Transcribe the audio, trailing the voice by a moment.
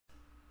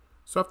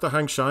So after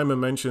Hank Scheinman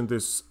mentioned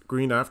this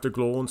green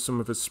afterglow on some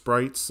of his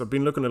sprites, I've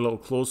been looking a little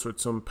closer at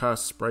some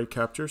past sprite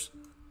captures.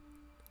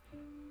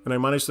 And I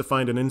managed to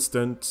find an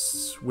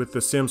instance with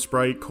the same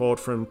sprite caught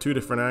from two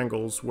different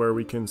angles where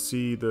we can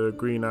see the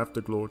green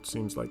afterglow, it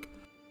seems like.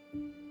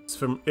 It's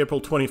from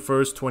April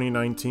 21st,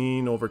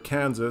 2019 over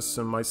Kansas,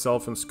 and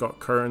myself and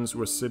Scott Kearns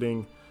were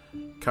sitting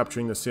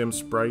capturing the same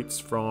sprites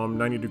from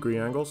 90-degree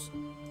angles.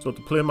 So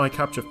to play my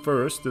capture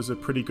first, there's a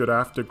pretty good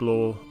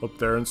afterglow up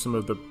there and some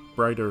of the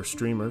brighter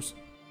streamers.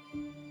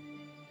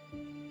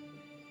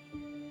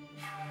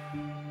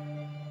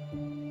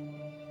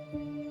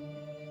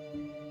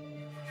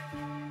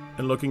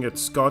 And looking at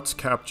Scott's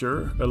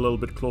capture a little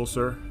bit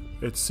closer,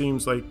 it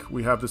seems like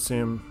we have the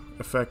same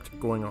effect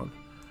going on.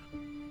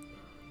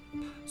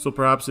 So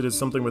perhaps it is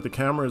something with the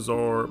cameras,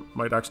 or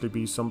might actually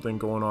be something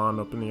going on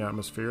up in the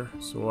atmosphere.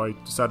 So I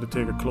decided to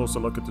take a closer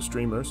look at the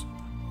streamers.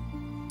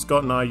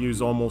 Scott and I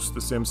use almost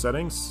the same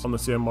settings on the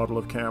same model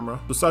of camera.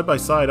 So side by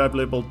side I've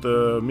labeled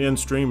the main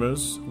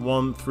streamers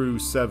 1 through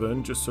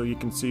 7, just so you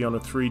can see on a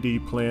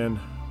 3D plane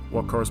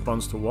what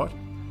corresponds to what.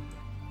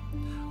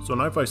 So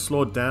now if I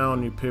slow it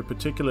down, you pay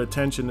particular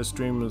attention to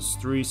streamers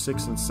 3,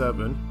 6 and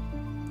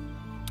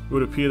 7. It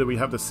would appear that we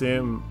have the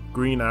same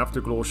green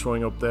afterglow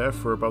showing up there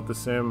for about the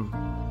same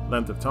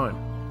length of time.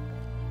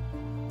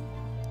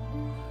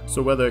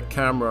 So whether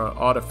camera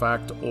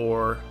artifact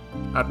or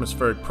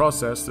atmospheric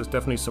process, there's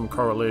definitely some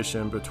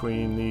correlation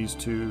between these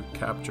two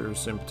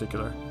captures in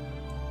particular.